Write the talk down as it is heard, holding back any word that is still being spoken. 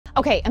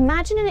Okay,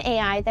 imagine an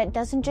AI that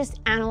doesn't just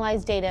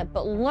analyze data,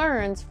 but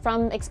learns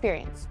from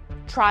experience,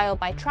 trial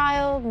by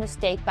trial,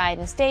 mistake by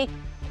mistake,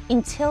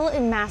 until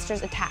it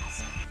masters a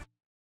task.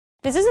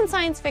 This isn't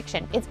science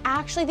fiction, it's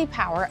actually the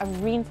power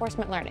of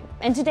reinforcement learning.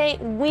 And today,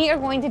 we are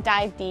going to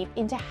dive deep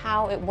into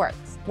how it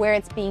works, where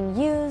it's being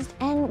used,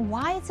 and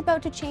why it's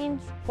about to change,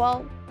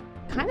 well,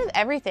 kind of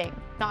everything,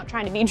 not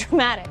trying to be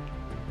dramatic.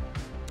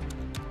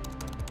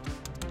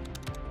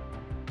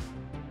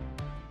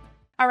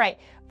 All right,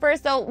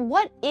 first though,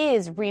 what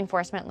is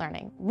reinforcement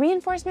learning?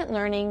 Reinforcement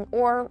learning,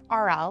 or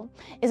RL,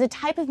 is a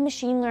type of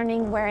machine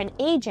learning where an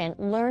agent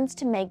learns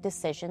to make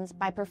decisions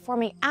by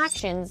performing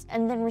actions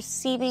and then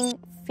receiving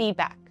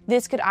feedback.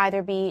 This could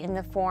either be in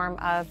the form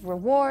of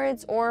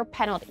rewards or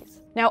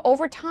penalties. Now,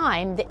 over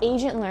time, the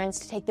agent learns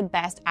to take the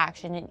best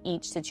action in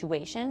each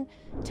situation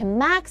to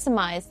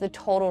maximize the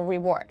total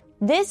reward.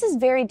 This is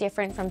very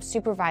different from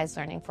supervised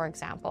learning, for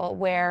example,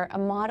 where a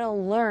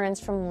model learns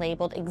from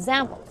labeled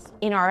examples.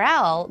 In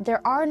RL,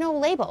 there are no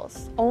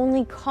labels,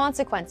 only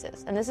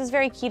consequences, and this is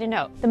very key to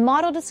note. The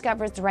model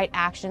discovers the right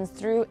actions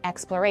through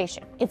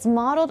exploration. It's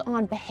modeled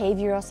on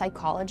behavioral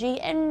psychology,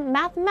 and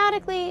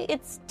mathematically,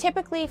 it's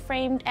typically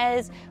framed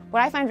as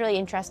what I find really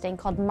interesting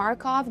called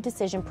Markov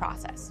Decision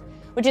Process,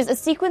 which is a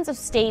sequence of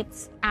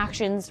states,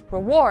 actions,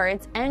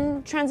 rewards,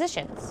 and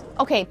transitions.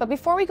 Okay, but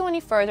before we go any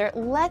further,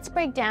 let's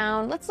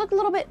look a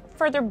little bit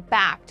further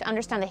back to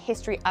understand the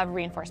history of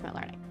reinforcement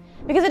learning,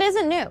 because it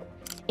isn't new.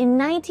 In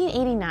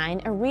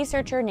 1989, a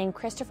researcher named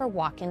Christopher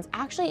Watkins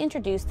actually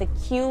introduced the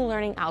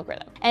Q-learning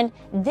algorithm. And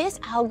this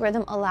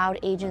algorithm allowed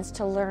agents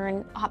to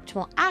learn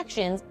optimal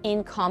actions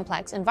in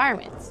complex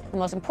environments. The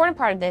most important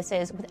part of this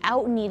is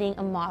without needing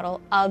a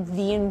model of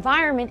the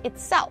environment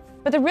itself.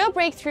 But the real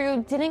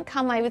breakthrough didn't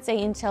come, I would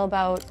say, until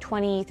about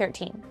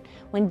 2013,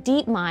 when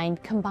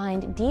DeepMind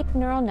combined deep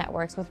neural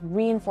networks with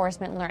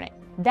reinforcement learning.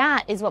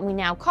 That is what we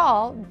now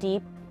call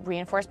deep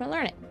reinforcement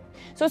learning.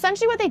 So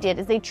essentially what they did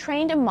is they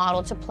trained a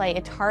model to play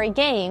Atari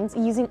games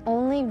using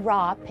only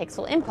raw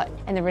pixel input.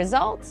 And the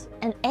result?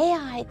 An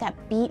AI that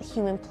beat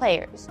human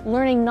players,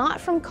 learning not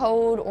from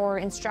code or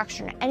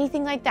instruction or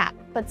anything like that,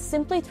 but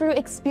simply through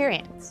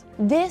experience.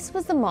 This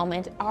was the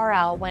moment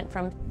RL went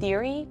from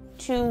theory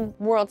to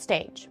world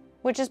stage,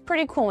 which is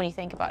pretty cool when you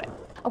think about it.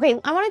 Okay,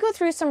 I want to go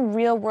through some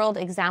real-world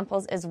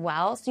examples as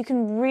well so you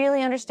can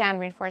really understand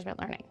reinforcement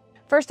learning.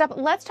 First up,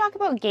 let's talk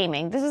about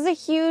gaming. This is a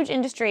huge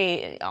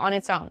industry on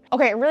its own.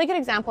 Okay, a really good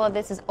example of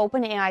this is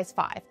OpenAI's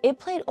 5. It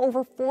played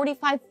over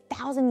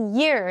 45,000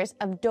 years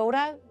of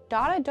Dota,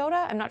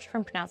 I'm not sure if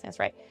I'm pronouncing this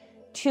right,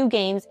 2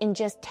 games in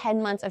just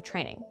 10 months of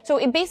training. So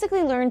it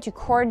basically learned to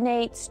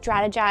coordinate,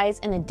 strategize,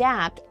 and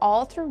adapt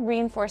all through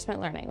reinforcement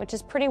learning, which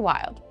is pretty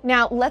wild.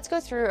 Now, let's go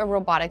through a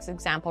robotics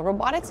example.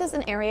 Robotics is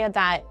an area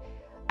that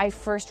I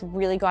first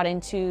really got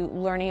into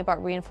learning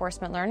about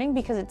reinforcement learning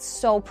because it's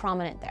so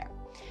prominent there.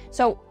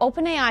 So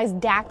OpenAI's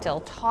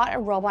Dactyl taught a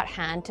robot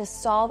hand to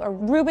solve a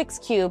Rubik's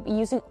Cube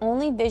using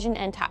only vision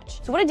and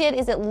touch. So what it did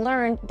is it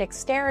learned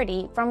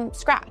dexterity from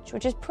scratch,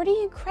 which is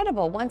pretty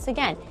incredible once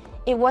again.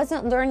 It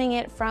wasn't learning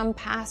it from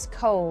past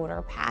code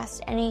or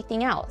past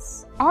anything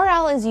else.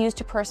 RL is used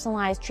to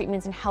personalize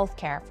treatments in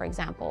healthcare, for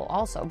example,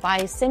 also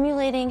by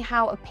simulating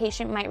how a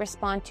patient might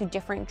respond to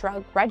different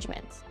drug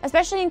regimens,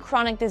 especially in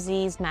chronic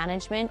disease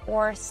management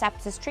or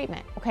sepsis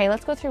treatment. Okay,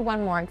 let's go through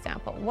one more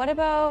example.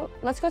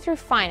 Let's go through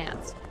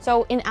finance.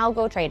 So in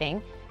algo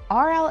trading,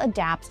 RL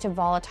adapts to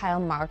volatile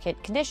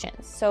market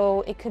conditions.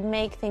 So it could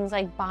make things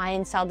like buy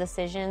and sell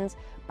decisions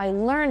by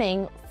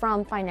learning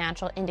from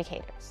financial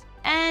indicators.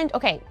 And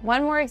okay,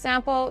 one more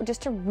example,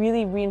 just to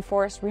really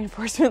reinforce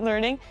reinforcement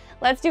learning.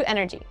 Let's do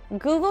energy.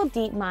 Google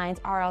DeepMind's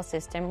RL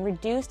system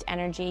reduced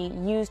energy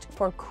used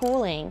for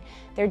cooling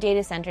their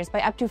data centers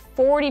by up to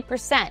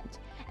 40%.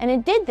 And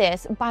it did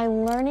this by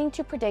learning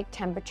to predict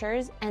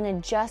temperatures and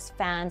adjust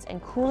fans and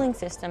cooling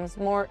systems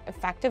more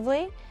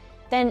effectively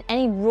than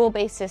any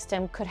rule-based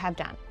system could have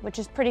done, which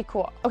is pretty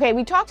cool. Okay,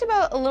 we talked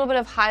about a little bit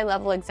of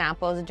high-level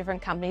examples of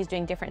different companies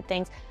doing different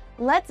things.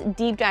 Let's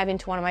deep dive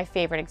into one of my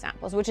favorite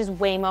examples, which is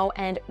Waymo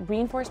and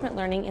reinforcement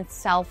learning in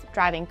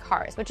self-driving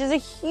cars, which is a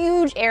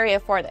huge area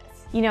for this.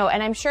 You know,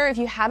 and I'm sure if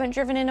you haven't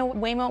driven in a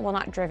Waymo, well,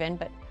 not driven,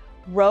 but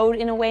rode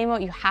in a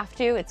Waymo, you have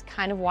to. It's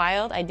kind of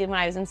wild. I did when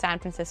I was in San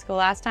Francisco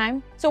last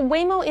time. So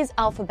Waymo is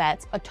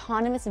Alphabet's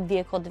autonomous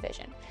vehicle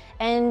division.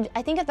 And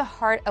I think at the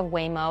heart of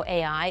Waymo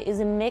AI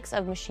is a mix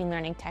of machine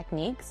learning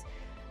techniques,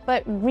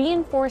 but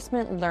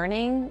reinforcement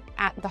learning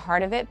at the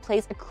heart of it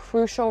plays a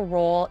crucial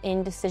role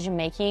in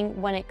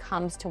decision-making when it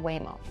comes to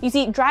Waymo. You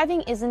see, driving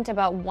isn't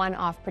about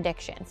one-off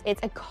predictions. It's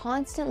a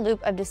constant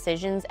loop of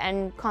decisions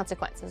and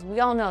consequences.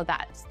 We all know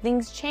that.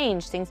 Things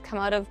change. Things come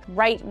out of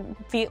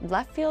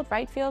left field,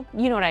 right field.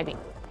 You know what I mean.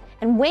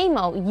 And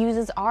Waymo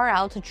uses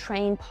RL to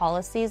train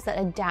policies that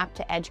adapt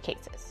to edge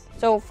cases.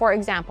 So for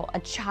example, a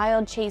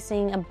child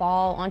chasing a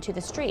ball onto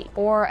the street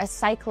or a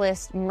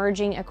cyclist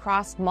merging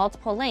across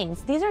multiple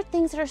lanes. These are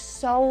things that are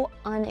so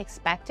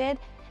unexpected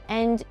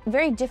and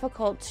very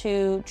difficult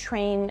to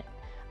train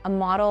a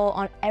model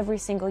on every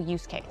single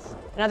use case.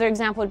 Another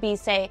example would be,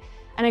 say,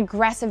 an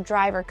aggressive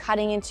driver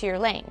cutting into your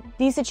lane.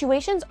 These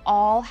situations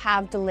all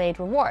have delayed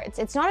rewards.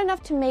 It's not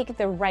enough to make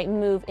the right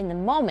move in the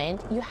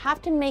moment, you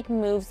have to make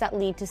moves that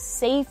lead to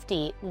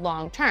safety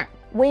long term.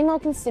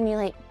 Waymo can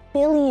simulate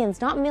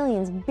billions, not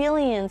millions,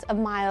 billions of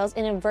miles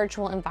in a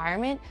virtual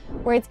environment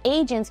where its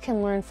agents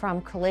can learn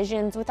from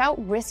collisions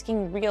without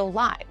risking real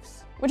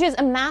lives, which is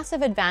a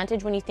massive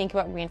advantage when you think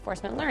about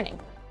reinforcement learning.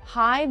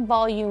 High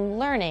volume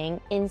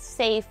learning in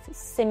safe,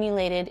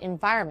 simulated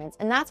environments.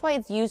 And that's why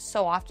it's used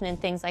so often in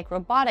things like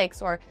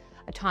robotics or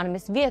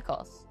autonomous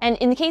vehicles. And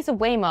in the case of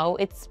Waymo,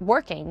 it's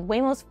working.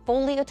 Waymo's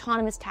fully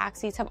autonomous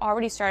taxis have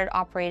already started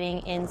operating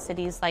in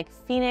cities like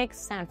Phoenix,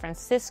 San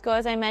Francisco,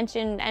 as I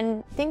mentioned,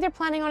 and I think they're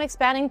planning on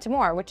expanding to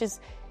more,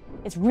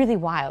 it's really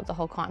wild, the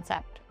whole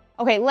concept.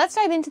 Okay, let's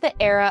dive into the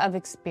era of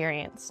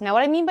experience. Now,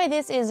 what I mean by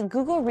this is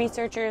Google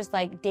researchers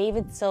like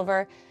David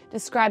Silver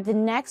describe the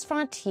next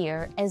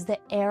frontier as the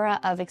era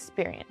of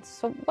experience.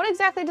 So what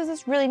exactly does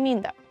this really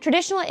mean, though?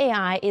 Traditional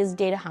AI is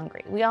data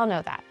hungry. We all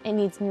know that. It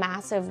needs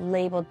massive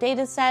labeled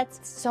data sets,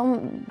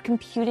 so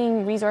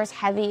computing resource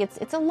heavy,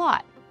 it's a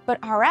lot. But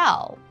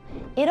RL,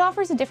 it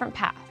offers a different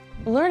path,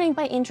 learning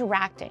by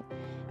interacting.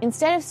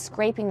 Instead of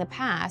scraping the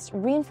past,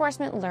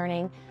 reinforcement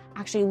learning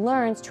actually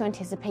learns to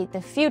anticipate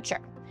the future.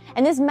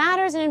 And this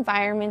matters in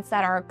environments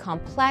that are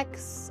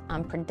complex,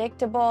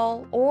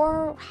 unpredictable,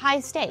 or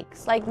high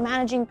stakes, like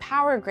managing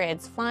power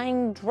grids,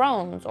 flying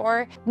drones,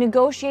 or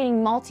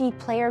negotiating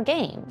multiplayer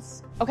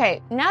games.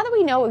 Okay, now that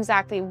we know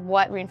exactly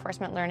what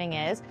reinforcement learning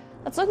is,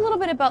 let's look a little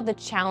bit about the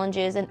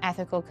challenges and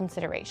ethical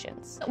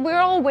considerations. We're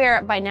all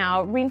aware by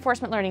now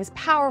reinforcement learning is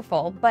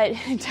powerful, but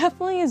it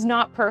definitely is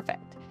not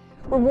perfect.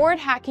 Reward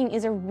hacking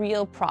is a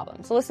real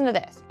problem. So listen to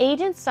this.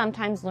 Agents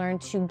sometimes learn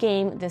to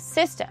game the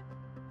system.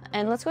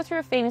 And let's go through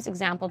a famous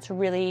example to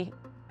really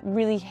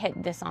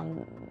reinforce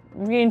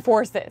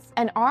this.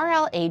 An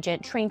RL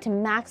agent trained to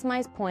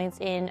maximize points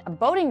in a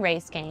boating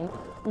race game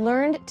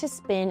learned to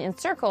spin in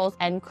circles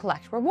and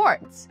collect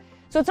rewards.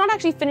 So it's not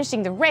actually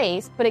finishing the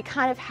race, but it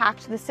kind of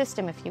hacked the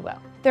system, if you will.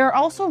 There are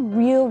also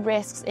real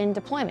risks in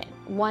deployment,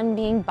 one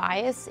being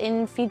bias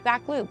in the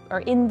feedback loop.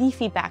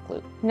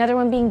 Another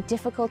one being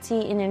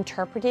difficulty in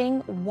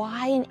interpreting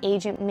why an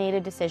agent made a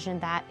decision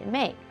that it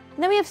made.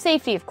 And then we have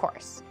safety, of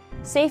course.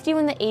 Safety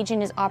when the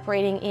agent is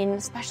operating in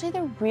especially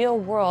the real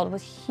world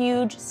with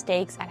huge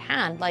stakes at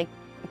hand, like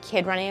a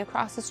kid running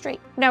across the street.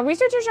 Now,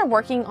 researchers are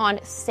working on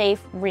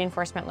safe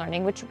reinforcement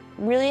learning, which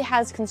really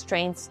has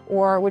constraints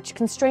which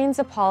constrains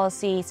the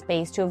policy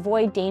space to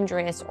avoid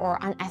dangerous or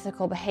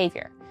unethical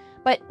behavior.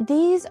 But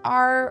these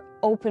are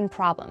open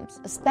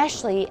problems,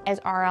 especially as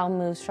RL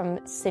moves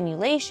from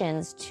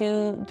simulations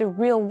to the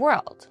real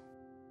world.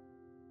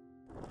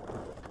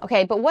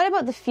 Okay, but what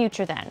about the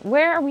future then?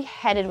 Where are we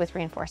headed with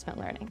reinforcement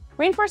learning?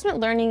 Reinforcement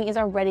learning is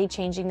already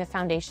changing the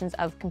foundations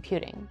of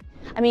computing.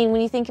 I mean, when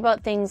you think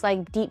about things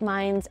like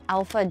DeepMind's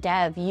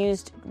AlphaDev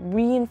used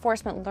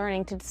reinforcement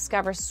learning to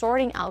discover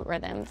sorting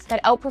algorithms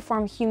that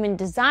outperform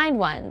human-designed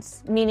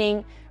ones,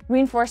 meaning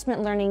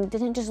reinforcement learning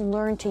didn't just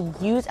learn to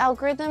use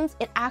algorithms,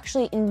 it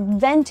actually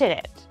invented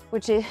it,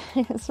 which is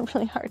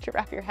really hard to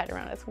wrap your head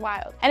around. It's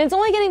wild. And it's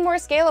only getting more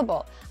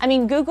scalable. I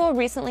mean, Google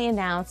recently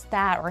announced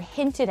that, or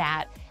hinted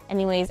at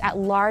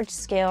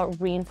large-scale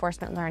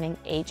reinforcement learning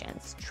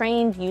agents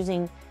trained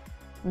using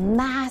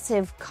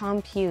massive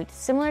compute,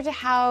 similar to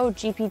how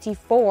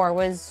GPT-4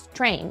 was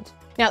trained.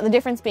 Now, the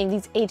difference being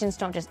these agents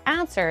don't just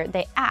answer,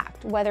 they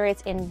act, whether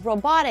it's in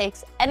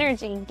robotics,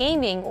 energy,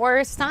 gaming,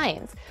 or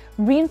science.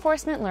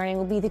 Reinforcement learning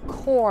will be the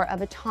core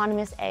of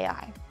autonomous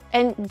AI.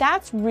 And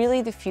that's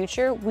really the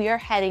future we are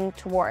heading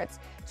towards.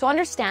 So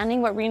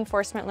understanding what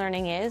reinforcement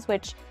learning is,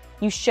 which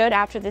you should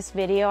after this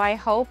video, I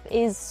hope,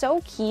 is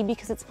so key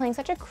because it's playing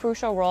such a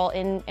crucial role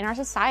in our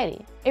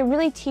society. It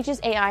really teaches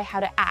AI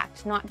how to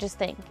act, not just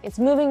think. It's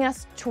moving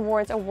us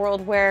towards a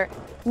world where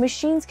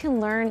machines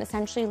can learn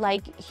essentially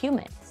like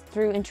humans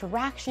through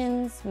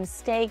interactions,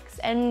 mistakes,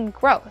 and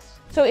growth.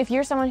 So if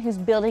you're someone who's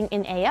building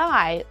in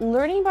AI,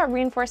 learning about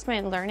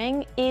reinforcement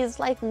learning is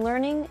like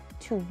learning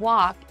to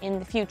walk in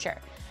the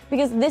future.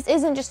 Because this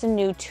isn't just a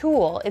new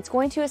tool, it's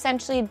going to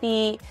essentially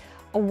be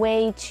a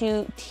way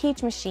to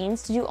teach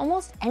machines to do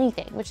almost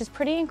anything, which is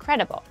pretty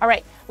incredible. All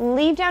right,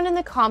 leave down in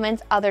the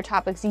comments other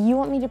topics you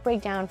want me to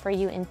break down for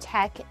you in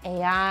tech,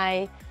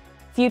 AI,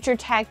 future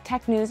tech,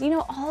 tech news,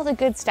 all the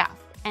good stuff.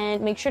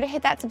 And make sure to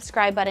hit that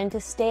subscribe button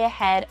to stay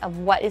ahead of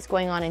what is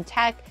going on in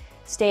tech,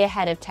 stay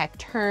ahead of tech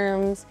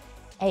terms,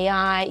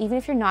 AI, even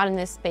if you're not in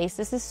this space.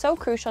 This is so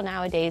crucial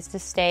nowadays to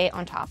stay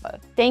on top of.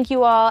 Thank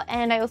you all,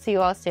 and I will see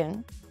you all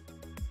soon.